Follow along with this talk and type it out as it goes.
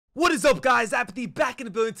What is up, guys? Apathy back in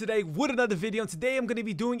the building today with another video, and today I'm going to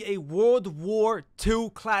be doing a World War II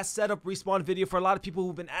class setup respawn video for a lot of people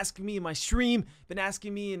who've been asking me in my stream, been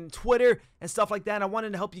asking me in Twitter and stuff like that. And I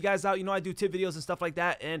wanted to help you guys out. You know, I do tip videos and stuff like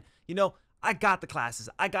that, and you know, I got the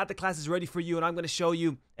classes ready for you, and I'm going to show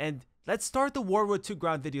you. And let's start the World War II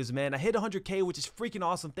ground videos, man. I hit 100K, which is freaking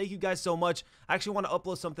awesome. Thank you guys so much. I actually want to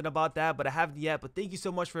upload something about that, but I haven't yet. But thank you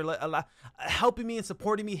so much for helping me and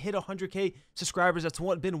supporting me hit 100K subscribers. That's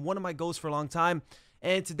been one of my goals for a long time.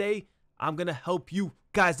 And today, I'm going to help you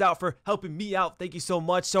guys out for helping me out. Thank you so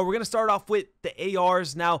much. So we're going to start off with the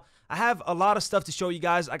ARs. Now, I have a lot of stuff to show you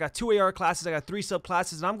guys. I got 2 AR classes. I got 3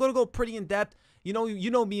 subclasses, and I'm going to go pretty in depth. You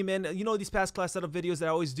know me, man. You know these past class setup videos that I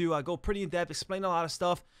always do. I go pretty in depth, explain a lot of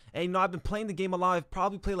stuff. And, you know, I've been playing the game a lot. I've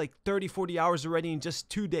probably played like 30, 40 hours already in just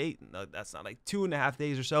 2 days. No, that's not like 2.5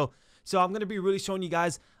 days or so. So I'm going to be really showing you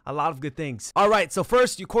guys a lot of good things. All right, so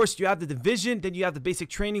first, of course, you have the division. Then you have the basic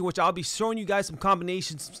training, which I'll be showing you guys some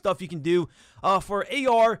combinations, some stuff you can do. For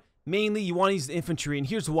AR, mainly, you want to use the infantry. And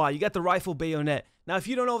here's why. You got the rifle bayonet. Now, if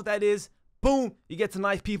you don't know what that is, boom, you get to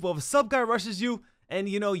knife people. If a sub guy rushes you, and,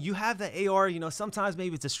 you know, you have the AR, you know, sometimes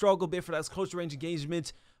maybe it's a struggle bit for those close range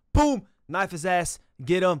engagements. Boom, knife his ass,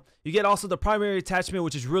 get him. You get also the primary attachment,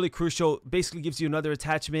 which is really crucial. Basically gives you another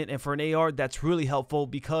attachment, and for an AR, that's really helpful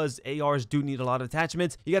because ARs do need a lot of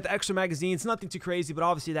attachments. You got the extra magazines, nothing too crazy, but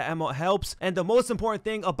obviously that ammo helps. And the most important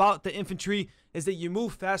thing about the infantry is that you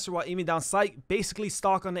move faster while aiming down sight. Basically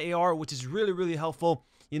stock on the AR, which is really, really helpful.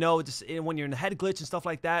 You know, just when you're in the head glitch and stuff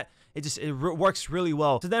like that, it works really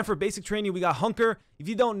well. So then for basic training, we got Hunker. If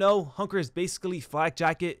you don't know, Hunker is basically flak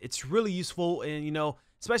jacket. It's really useful, and you know,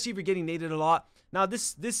 especially if you're getting naded a lot. Now,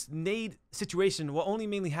 this nade situation will only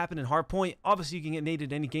mainly happen in hardpoint. Obviously, you can get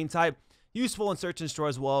naded any game type. Useful in search and destroy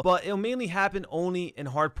as well, but it'll mainly happen only in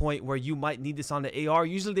hardpoint where you might need this on the AR.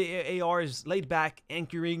 Usually the AR is laid back,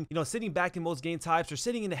 anchoring, you know, sitting back in most game types, or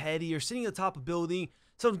sitting in the heady, or sitting at the top of building.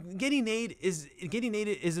 So getting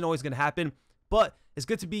naded isn't always going to happen, but it's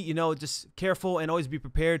good to be, you know, just careful and always be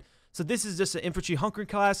prepared. So this is just an infantry hunkering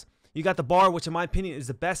class. You got the bar, which in my opinion is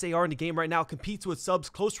the best AR in the game right now. Competes with subs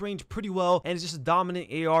close range pretty well, and it's just a dominant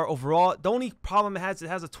AR overall. The only problem it has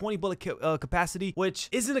a 20 bullet capacity, which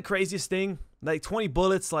isn't the craziest thing. Like 20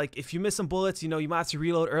 bullets, like if you miss some bullets, you know, you might have to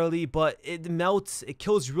reload early, but it melts, it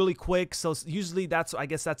kills really quick. So usually I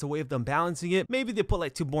guess that's a way of them balancing it. Maybe they put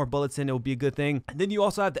like 2 more bullets in, it would be a good thing. And then you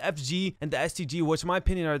also have the FG and the STG, which in my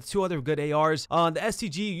opinion are the 2 other good ARs. The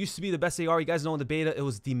STG used to be the best AR. You guys know in the beta, it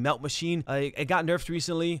was the melt machine. It got nerfed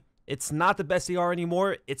recently. It's not the best AR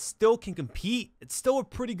anymore. It still can compete. It's still a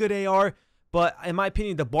pretty good AR, but in my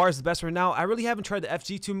opinion, the bar is the best right now. I really haven't tried the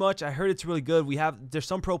FG too much. I heard it's really good. There's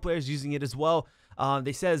some pro players using it as well.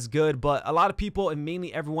 They say it's good, but a lot of people, and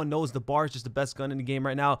mainly everyone, knows the bar is just the best gun in the game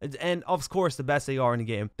right now, and of course the best AR in the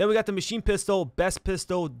game. Then we got the machine pistol, best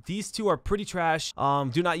pistol. These 2 are pretty trash.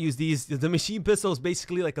 Do not use these. The machine pistol is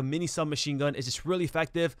basically like a mini submachine gun. It's just really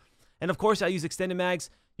effective. And of course, I use extended mags.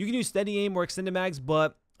 You can use steady aim or extended mags,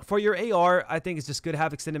 but for your AR, I think it's just good to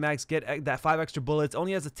have extended mags. Get that 5 extra bullets.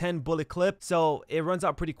 Only has a 10 bullet clip, so it runs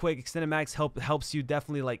out pretty quick. Extended mags helps you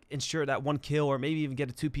definitely like ensure that 1 kill, or maybe even get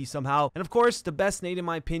a 2-piece somehow. And of course, the best nade in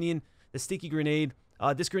my opinion, the sticky grenade.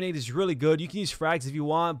 This grenade is really good. You can use frags if you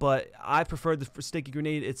want, but I prefer the sticky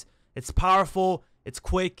grenade. It's powerful, it's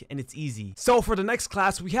quick, and it's easy. So for the next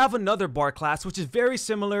class, we have another bar class, which is very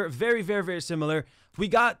similar, very, very, very similar. We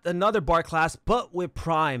got another bar class, but with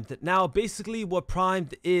primed. Now, basically what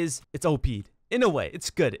primed is, it's OP'd. In a way, it's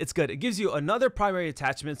good. It's good. It gives you another primary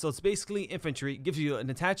attachment. So it's basically infantry. It gives you an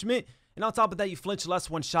attachment, and on top of that, you flinch less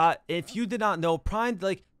 1 shot. If you did not know, primed,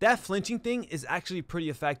 like that flinching thing is actually pretty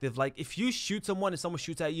effective. Like if you shoot someone and someone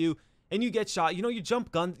shoots at you and you get shot, you know,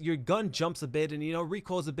 your gun jumps a bit, and you know,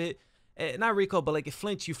 recoils a bit. Not recoil, but like you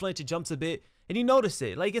flinch, it jumps a bit, and you notice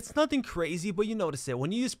it. Like it's nothing crazy, but you notice it.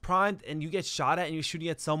 When you use primed and you get shot at and you're shooting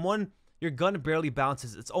at someone, your gun barely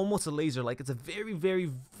bounces. It's almost a laser. Like it's a very,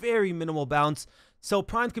 very, very minimal bounce. So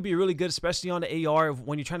primed could be really good, especially on the AR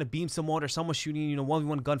when you're trying to beam someone, or someone shooting, you know,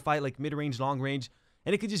 1v1 gunfight, like mid-range, long range,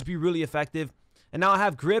 and it could just be really effective. And now I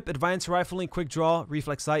have grip, advanced rifling, quick draw,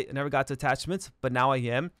 reflex sight. I never got to attachments, but now I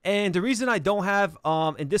am. And the reason I don't have,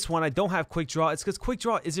 in this one, I don't have quick draw, it's because quick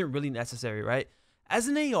draw isn't really necessary, right? As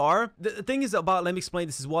an AR, the thing is about, let me explain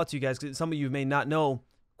this as well to you guys, because some of you may not know,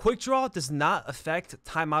 quick draw does not affect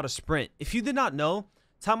time out of sprint. If you did not know,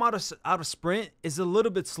 time out of sprint is a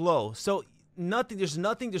little bit slow. So there's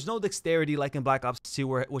no dexterity like in Black Ops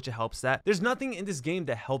 2 which it helps that. There's nothing in this game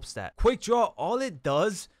that helps that. Quick draw, all it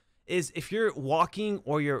does is if you're walking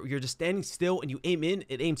or you're just standing still and you aim in,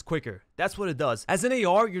 it aims quicker. That's what it does. As an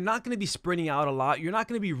AR, you're not going to be sprinting out a lot. You're not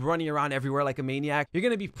going to be running around everywhere like a maniac. You're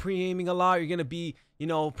going to be pre-aiming a lot. You're going to be, you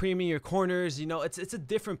know, pre-aiming your corners. You know, it's a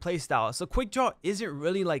different play style. So quick draw isn't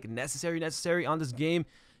really like necessary on this game,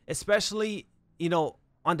 especially, you know,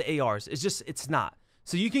 on the ARs. It's not.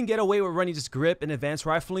 So you can get away with running just grip and advanced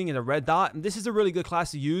rifling and a red dot. And this is a really good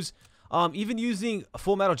class to use. Even using a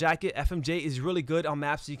full metal jacket, FMJ is really good on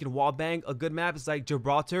maps so you can wall bang. A good map is like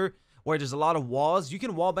Gibraltar, where there's a lot of walls. You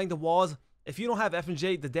can wall bang the walls. If you don't have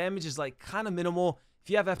FMJ, the damage is like kind of minimal. If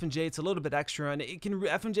you have FMJ, it's a little bit extra, and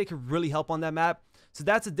FMJ can really help on that map. So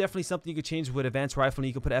that's definitely something you could change with advanced rifling.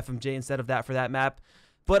 You can put FMJ instead of that for that map.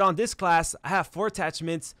 But on this class, I have 4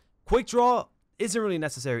 attachments. Quick draw isn't really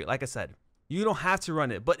necessary. Like I said, you don't have to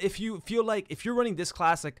run it. But if you feel like if you're running this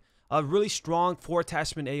class, like a really strong 4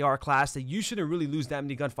 attachment AR class, that you shouldn't really lose that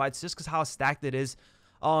many gunfights just because how stacked it is.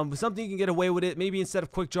 Something you can get away with it. Maybe instead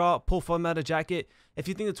of quick draw, pull full metal jacket. If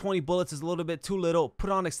you think the 20 bullets is a little bit too little, put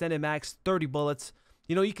on extended max, 30 bullets.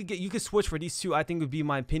 You know, you could switch for these two. I think would be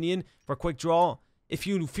my opinion for quick draw. If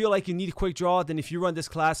you feel like you need a quick draw, then if you run this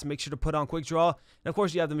class, make sure to put on quick draw. And of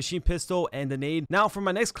course, you have the machine pistol and the nade. Now for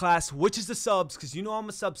my next class, which is the subs, because you know I'm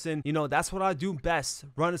a subsin. You know, that's what I do best,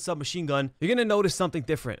 run a submachine gun. You're going to notice something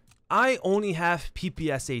different. I only have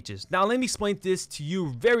PPSHs. Now let me explain this to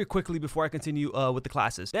you very quickly before I continue with the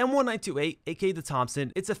classes. The M1928, aka the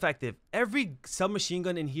Thompson, it's effective. Every submachine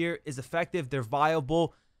gun in here is effective. They're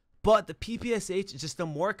viable. But the PPSH is just a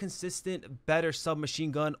more consistent, better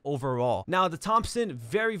submachine gun overall. Now, the Thompson,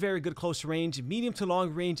 very, very good close range. Medium to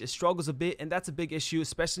long range, it struggles a bit, and that's a big issue,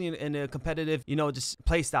 especially in a competitive, you know, just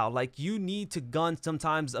play style. Like, you need to gun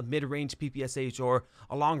sometimes a mid-range PPSH or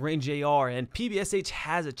a long-range AR, and PPSH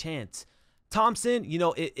has a chance. Thompson, you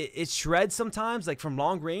know, it shreds sometimes, like from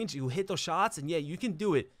long range. You hit those shots, and yeah, you can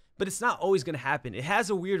do it, but it's not always going to happen. It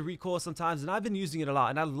has a weird recoil sometimes, and I've been using it a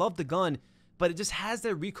lot, and I love the gun, but it just has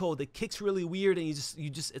that recoil that kicks really weird, and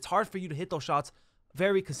it's hard for you to hit those shots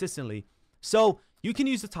very consistently. So you can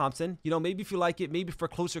use the Thompson, you know, maybe if you like it, maybe for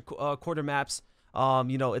closer quarter maps,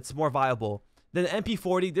 you know, it's more viable. Then the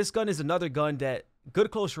MP40, this gun is another gun that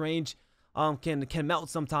good close range, can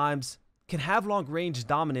melt sometimes, can have long range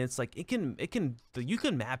dominance. Like you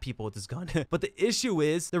can map people with this gun. But the issue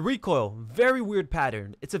is the recoil. Very weird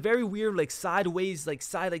pattern. It's a very weird like sideways, like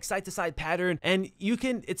side to side pattern, and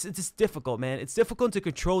it's just difficult, man. It's difficult to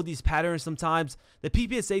control these patterns sometimes. The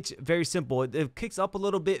PPSH, very simple. It kicks up a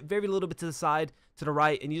little bit, very little bit to the side, to the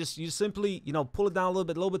right, and you simply, you know, pull it down a little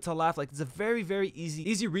bit to the left. Like it's a very, very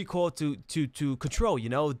easy recoil to control. You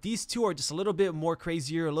know, these two are just a little bit more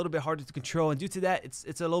crazier, a little bit harder to control, and due to that, it's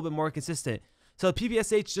a little bit more consistent. So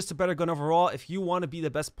PPSH, just a better gun overall. If you want to be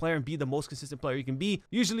the best player and be the most consistent player you can be,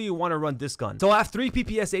 usually you want to run this gun. So I have 3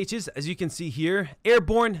 PPSHs, as you can see here.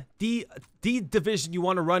 Airborne, D division, you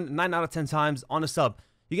want to run 9 out of 10 times on a sub.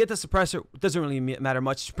 You get the suppressor, doesn't really matter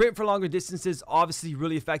much. Sprint for longer distances, obviously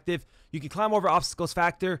really effective. You can climb over obstacles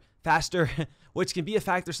faster, which can be a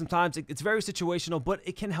factor sometimes. It's very situational, but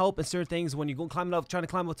it can help in certain things when you go climbing up, trying to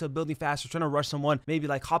climb up to a building faster, trying to rush someone, maybe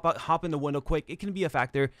like hop in the window quick. It can be a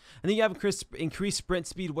factor. And then you have increased sprint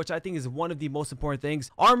speed, which I think is one of the most important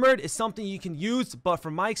things. Armored is something you can use, but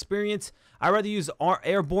from my experience, I rather use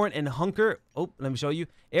airborne and hunker. Oh, let me show you.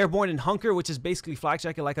 Airborne and hunker, which is basically flak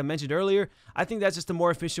jacket, like I mentioned earlier. I think that's just a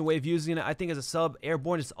more efficient way of using it. I think as a sub,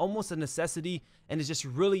 airborne is almost a necessity, and it's just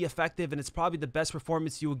really effective, and it's probably the best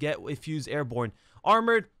performance you will get if you use airborne.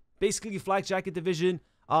 Armored, basically flak jacket division.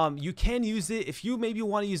 You can use it if you maybe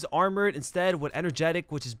want to use armored instead with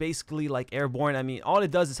energetic, which is basically like airborne. I mean, all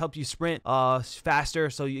it does is help you sprint faster.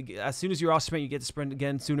 So as soon as you're off sprint, you get to sprint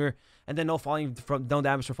again sooner, and then no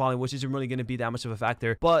damage from falling, which isn't really going to be that much of a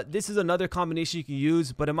factor. But this is another combination you can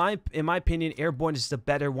use. But in my opinion, airborne is just a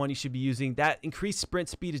better one you should be using. That increased sprint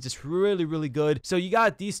speed is just really, really good. So you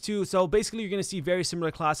got these two. So basically, you're going to see very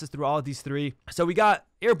similar classes through all of these 3. So we got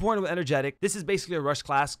airborne with energetic. This is basically a rush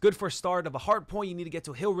class, good for a start of a hard point. You need to get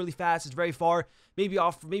to a hill really fast. It's very far. Maybe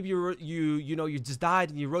you just died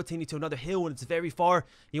and you're rotating to another hill and it's very far.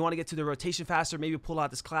 You want to get to the rotation faster. Maybe pull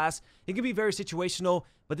out this class. It can be very situational,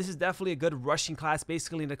 but this is definitely a good rushing class.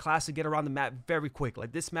 Basically, in the class to get around the map very quick.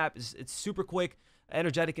 Like this map it's super quick.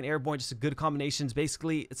 Energetic and airborne, just a good combinations.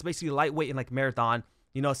 Basically, it's basically lightweight and like marathon.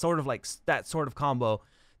 You know, sort of like that sort of combo.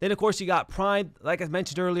 Then, of course, you got Prime, like I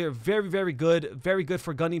mentioned earlier, very, very good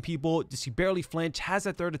for gunning people. Just you barely flinch, has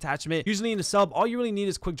that 3rd attachment. Usually in the sub, all you really need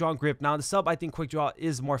is quick draw and grip. Now, in the sub, I think quick draw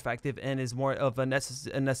is more effective and is more of a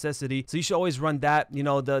necessity. So you should always run that. You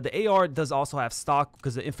know, the AR does also have stock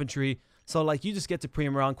because of infantry. So like you just get to pre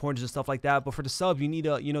aim around corners and stuff like that. But for the sub, you need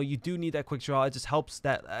a, you do need that quick draw. It just helps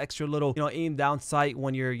that extra little, aim down sight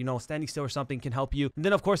when you're, standing still or something can help you. And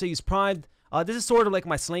then of course I use primed. This is sort of like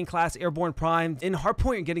my slaying class, airborne primed. In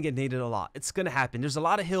hardpoint, you're gonna get naded a lot. It's gonna happen. There's a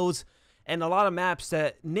lot of hills and a lot of maps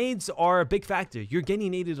that nades are a big factor. You're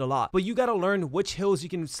getting naded a lot, but you gotta learn which hills you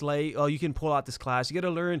can slay. You can pull out this class. You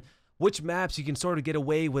gotta learn which maps you can sort of get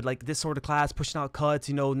away with, like this sort of class, pushing out cuts,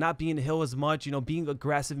 not being in the hill as much, being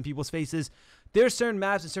aggressive in people's faces. There's certain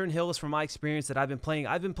maps and certain hills from my experience that I've been playing.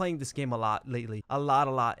 I've been playing this game a lot lately, a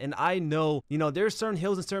lot. And I know, there's certain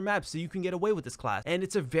hills and certain maps so you can get away with this class. And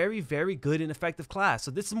it's a very, very good and effective class. So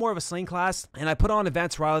this is more of a sling class. And I put on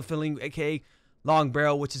advanced rifling, aka long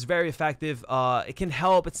barrel, which is very effective. It can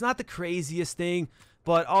help. It's not the craziest thing,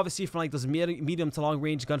 but obviously from like those medium to long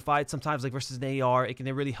range gunfights, sometimes like versus an AR, it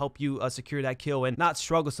can really help you secure that kill and not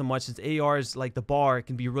struggle so much, since AR is like the bar. It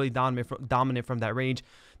can be really dominant from that range.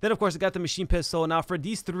 Then of course I got the machine pistol. Now for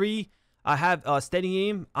these three, I have steady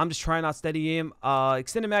aim. I'm just trying out steady aim.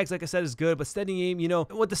 Extended mags, like I said, is good, but steady aim,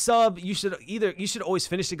 with the sub, you should always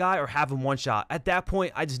finish the guy or have him one shot. At that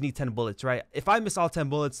point, I just need 10 bullets, right? If I miss all 10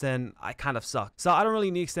 bullets, then I kind of suck. So I don't really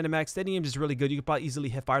need extended mags. Steady aim is really good. You could probably easily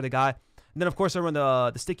hit fire the guy. And then of course I run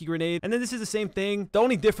the sticky grenade. And then this is the same thing. The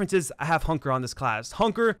only difference is I have Hunker on this class.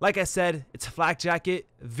 Hunker, like I said, it's a flak jacket.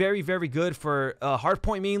 Very, very good for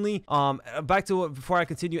hardpoint mainly. Back to it before I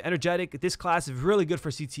continue. Energetic. This class is really good for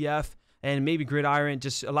CTF and maybe gridiron.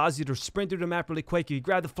 Just allows you to sprint through the map really quick. You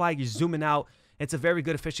grab the flag, you're zooming out. It's a very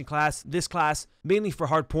good, efficient class. This class, mainly for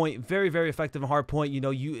hardpoint, very, very effective in hardpoint.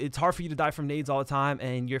 It's hard for you to die from nades all the time,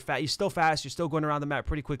 and you're still fast. You're still going around the map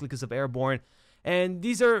pretty quickly because of airborne. And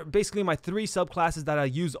these are basically my three subclasses that I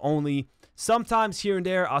use only. Sometimes here and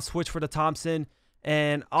there, I'll switch for the Thompson.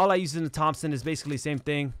 And all I use in the Thompson is basically the same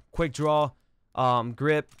thing. Quick draw,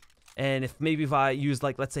 grip. And if I use,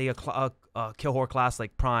 like, let's say a kill horror class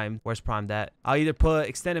like Prime, where's Prime that? I'll either put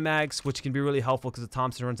extended mags, which can be really helpful because the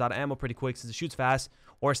Thompson runs out of ammo pretty quick since it shoots fast,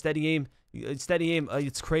 or steady aim. Steady aim,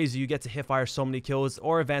 it's crazy. You get to hip fire so many kills,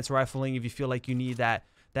 or advanced rifling if you feel like you need that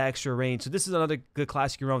extra range. So this is another good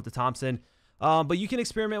class you can run with the Thompson. But you can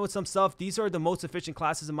experiment with some stuff. These are the most efficient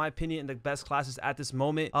classes, in my opinion, and the best classes at this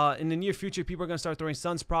moment. In the near future, people are going to start throwing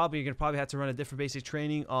stuns probably. You're going to probably have to run a different basic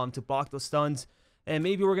training to block those stuns. And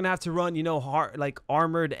maybe we're going to have to run, hard, like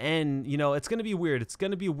armored, and, it's going to be weird. It's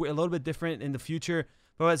going to be a little bit different in the future.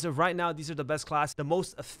 But as of right now, these are the best class, the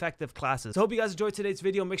most effective classes. So I hope you guys enjoyed today's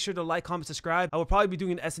video. Make sure to like, comment, subscribe. I will probably be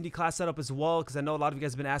doing an S&D class setup as well, because I know a lot of you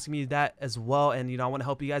guys have been asking me that as well. And, I want to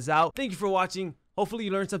help you guys out. Thank you for watching. Hopefully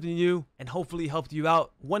you learned something new, and hopefully it helped you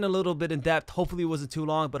out. Went a little bit in depth. Hopefully it wasn't too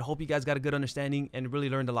long, but hope you guys got a good understanding and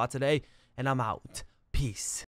really learned a lot today. And I'm out. Peace.